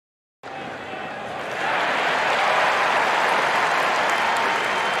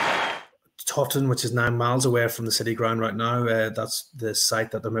Tottenham, which is 9 miles away from the city ground right now. That's the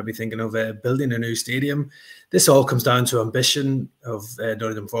site that they're maybe thinking of building a new stadium. This all comes down to ambition of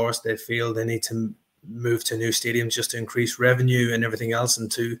Nottingham Forest. They feel they need to move to a new stadium just to increase revenue and everything else, and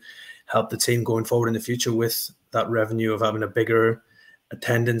to help the team going forward in the future with that revenue of having a bigger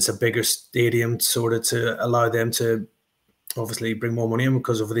attendance, a bigger stadium, sort of to allow them to obviously bring more money in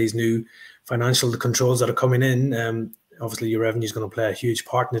because of these new financial controls that are coming in. Obviously, your revenue is going to play a huge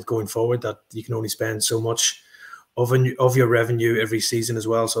part in it going forward, that you can only spend so much of your revenue every season as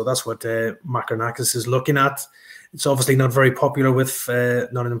well. So that's what Makarnakis is looking at. It's obviously not very popular with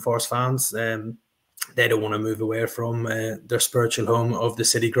Nottingham Forest fans. They don't want to move away from their spiritual home of the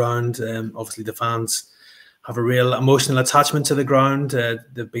city ground. Obviously, the fans have a real emotional attachment to the ground.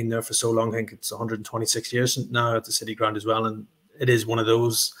 They've been there for so long. I think it's 126 years now at the city ground as well. And it is one of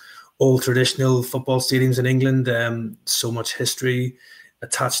those old traditional football stadiums in England. So much history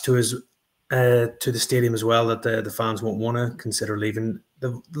attached to the stadium as well that the fans won't want to consider leaving.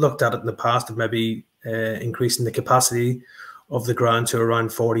 They've looked at it in the past of maybe increasing the capacity of the ground to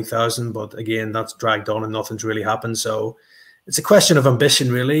around 40,000, but again, that's dragged on and nothing's really happened. So it's a question of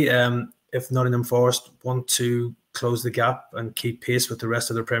ambition, really. If Nottingham Forest want to close the gap and keep pace with the rest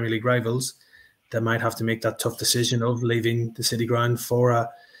of their Premier League rivals, they might have to make that tough decision of leaving the city ground for a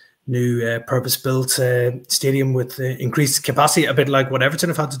new purpose-built stadium with increased capacity, a bit like what Everton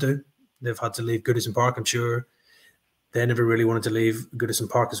have had to do. They've had to leave Goodison Park. I'm sure they never really wanted to leave Goodison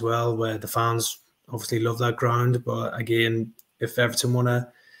Park as well, where the fans obviously love that ground. But again, if Everton want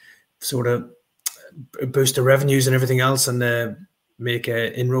to sort of boost the revenues and everything else and make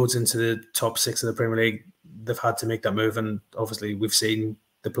inroads into the top 6 of the Premier League, they've had to make that move. And obviously we've seen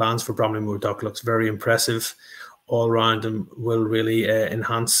the plans for Bromley Moor Dock looks very impressive all round and will really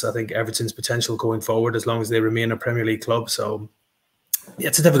enhance, I think, Everton's potential going forward as long as they remain a Premier League club. So yeah,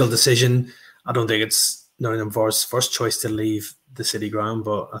 it's a difficult decision. I don't think it's Nottingham Forest's first choice to leave the city ground,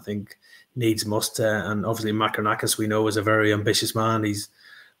 but I think needs must. And obviously Makarnakis, we know, is a very ambitious man. He's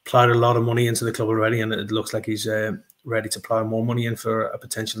plowed a lot of money into the club already, and it looks like he's ready to plow more money in for a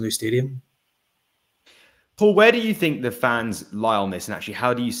potential new stadium. Paul, where do you think the fans lie on this, and actually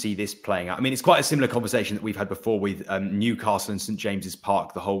how do you see this playing out? I mean, it's quite a similar conversation that we've had before with Newcastle and St James's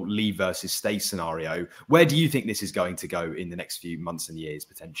Park, the whole leave versus stay scenario. Where do you think this is going to go in the next few months and years,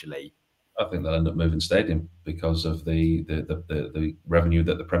 potentially? I think they'll end up moving stadium because of the revenue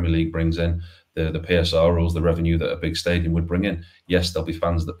that the Premier League brings in, the PSR rules, the revenue that a big stadium would bring in. Yes, there'll be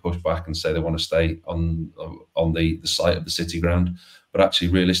fans that push back and say they want to stay on the site of the city ground. But actually,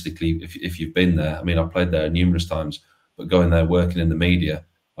 realistically, if you've been there, I mean, I've played there numerous times, but going there, working in the media,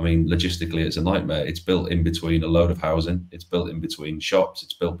 I mean, logistically, it's a nightmare. It's built in between a load of housing. It's built in between shops.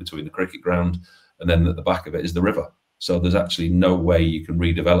 It's built between the cricket ground. And then at the back of it is the river. So there's actually no way you can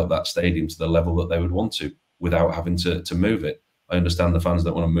redevelop that stadium to the level that they would want to without having to move it. I understand the fans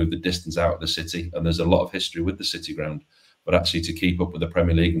don't want to move the distance out of the city, and there's a lot of history with the city ground. But actually, to keep up with the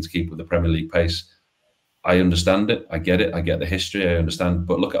Premier League and to keep with the Premier League pace, I understand it. I get it. I get the history. I understand.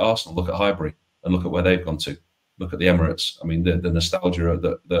 But look at Arsenal. Look at Highbury, and look at where they've gone to. Look at the Emirates. I mean, the nostalgia and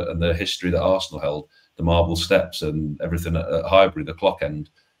the history that Arsenal held, the marble steps and everything at Highbury, the clock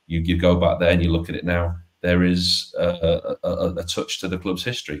end. You go back there and you look at it now. There is a touch to the club's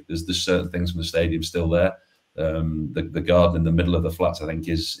history. There's certain things from the stadium still there. The garden in the middle of the flats, I think,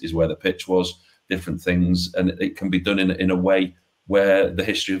 is where the pitch was. Different things, and it can be done in a way where the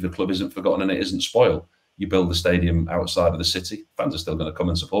history of the club isn't forgotten and it isn't spoiled. You build the stadium outside of the city, fans are still going to come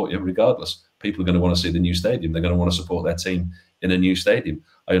and support you regardless. People are going to want to see the new stadium. They're going to want to support their team in a new stadium.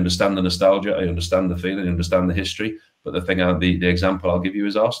 I understand the nostalgia. I understand the feeling. I understand the history. But the example I'll give you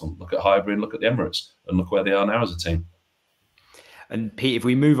is Arsenal. Look at Highbury and look at the Emirates and look where they are now as a team. And Pete, if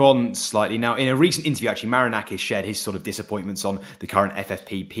we move on slightly now, in a recent interview, actually, Marinakis shared his sort of disappointments on the current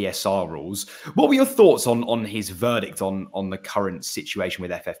FFP PSR rules. What were your thoughts on his verdict on the current situation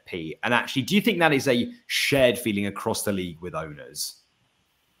with FFP? And actually, do you think that is a shared feeling across the league with owners?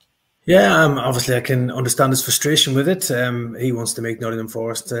 Yeah, obviously I can understand his frustration with it. He wants to make Nottingham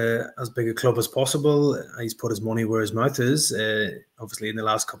Forest as big a club as possible. He's put his money where his mouth is. Obviously, in the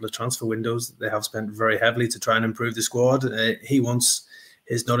last couple of transfer windows, they have spent very heavily to try and improve the squad. He wants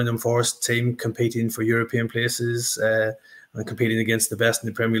his Nottingham Forest team competing for European places and competing against the best in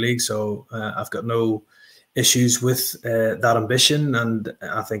the Premier League. So I've got no issues with that ambition, and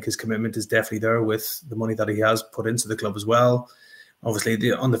I think his commitment is definitely there with the money that he has put into the club as well.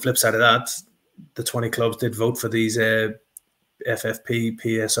 Obviously, on the flip side of that, the 20 clubs did vote for these FFP,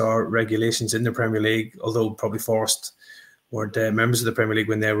 PSR regulations in the Premier League, although probably Forest weren't members of the Premier League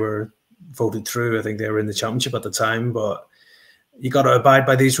when they were voted through. I think they were in the Championship at the time. But you got to abide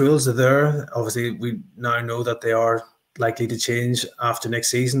by these rules. They're there. Obviously, we now know that they are likely to change after next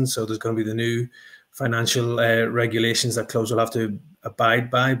season. So there's going to be the new financial regulations that clubs will have to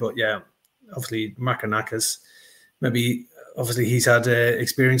abide by. But yeah, obviously, Markinakis, obviously he's had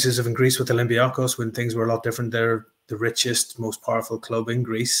experiences in Greece with Olympiacos when things were a lot different. They're the richest, most powerful club in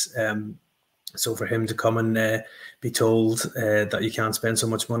Greece. So for him to come and be told that you can't spend so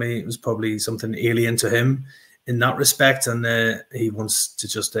much money, it was probably something alien to him in that respect. And he wants to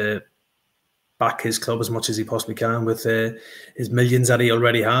just back his club as much as he possibly can with his millions that he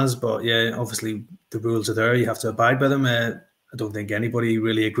already has. But yeah, obviously the rules are there. You have to abide by them. I don't think anybody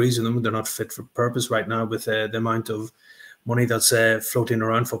really agrees with them. They're not fit for purpose right now with the amount of money that's floating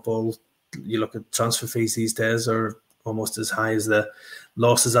around football. You look at transfer fees these days are almost as high as the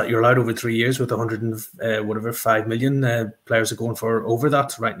losses that you're allowed over 3 years with 5 million. Players are going for over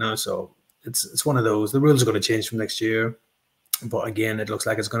that right now. So it's one of those. The rules are going to change from next year. But again, it looks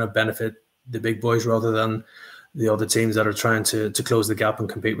like it's going to benefit the big boys rather than the other teams that are trying to close the gap and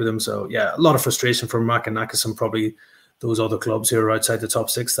compete with them. So yeah, a lot of frustration for Markinakis and probably those other clubs who are outside the top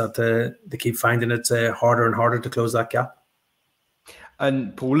six that they keep finding it harder and harder to close that gap.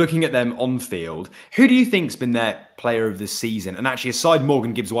 And Paul, looking at them on field, who do you think's been their player of the season? And actually, aside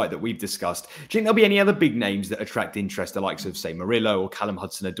Morgan Gibbs-White that we've discussed, do you think there'll be any other big names that attract interest, the likes of, say, Murillo or Callum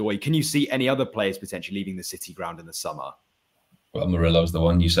Hudson-Odoi? Can you see any other players potentially leaving the City ground in the summer? Well, Murillo's the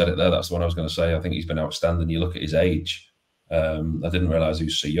one. You said it there. That's the one I was going to say. I think he's been outstanding. You look at his age. I didn't realise he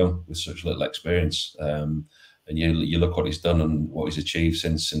was so young with such little experience. And you look what he's done and what he's achieved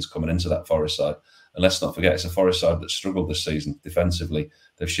since coming into that Forest side. And let's not forget, it's a Forest side that struggled this season defensively.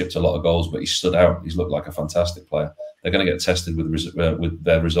 They've shipped a lot of goals, but he's stood out. He's looked like a fantastic player. They're going to get tested with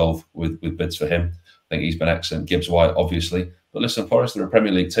their resolve with bids for him. I think he's been excellent. Gibbs-White, obviously. But listen, Forest are a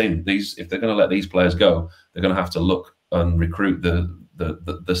Premier League team. If they're going to let these players go, they're going to have to look and recruit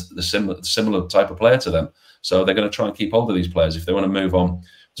the similar type of player to them. So they're going to try and keep hold of these players. If they want to move on,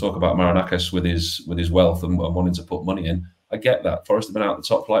 talk about Markinakis with his wealth and wanting to put money in, I get that. Forest have been out the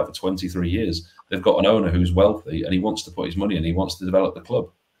top flight for 23 years. They've got an owner who's wealthy and he wants to put his money in. He wants to develop the club,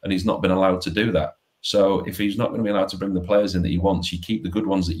 and he's not been allowed to do that. So if he's not going to be allowed to bring the players in that he wants, you keep the good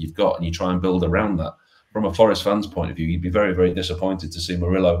ones that you've got and you try and build around that. From a Forest fan's point of view, you'd be very, very disappointed to see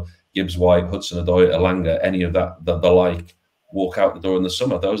Murillo, Gibbs-White, Hudson-Odoi, Elanga, any of that, the like, walk out the door in the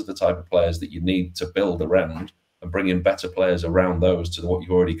summer. Those are the type of players that you need to build around and bring in better players around those to what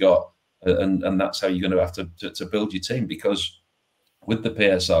you've already got. And that's how you're going to have to build your team, because with the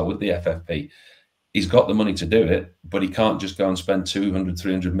PSR, with the FFP, he's got the money to do it, but he can't just go and spend 200,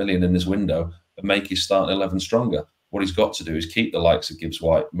 300 million in this window and make his starting 11 stronger. What he's got to do is keep the likes of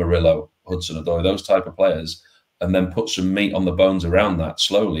Gibbs-White, Murillo, Hudson-Odoi, those type of players, and then put some meat on the bones around that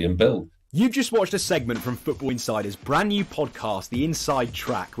slowly and build. You've just watched a segment from Football Insider's brand new podcast, The Inside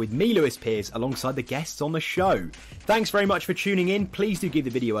Track, with me, Lewis Pearce, alongside the guests on the show. Thanks very much for tuning in. Please do give the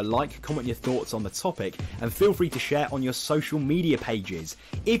video a like, comment your thoughts on the topic, and feel free to share on your social media pages.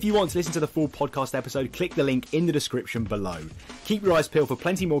 If you want to listen to the full podcast episode, click the link in the description below. Keep your eyes peeled for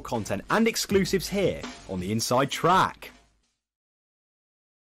plenty more content and exclusives here on The Inside Track.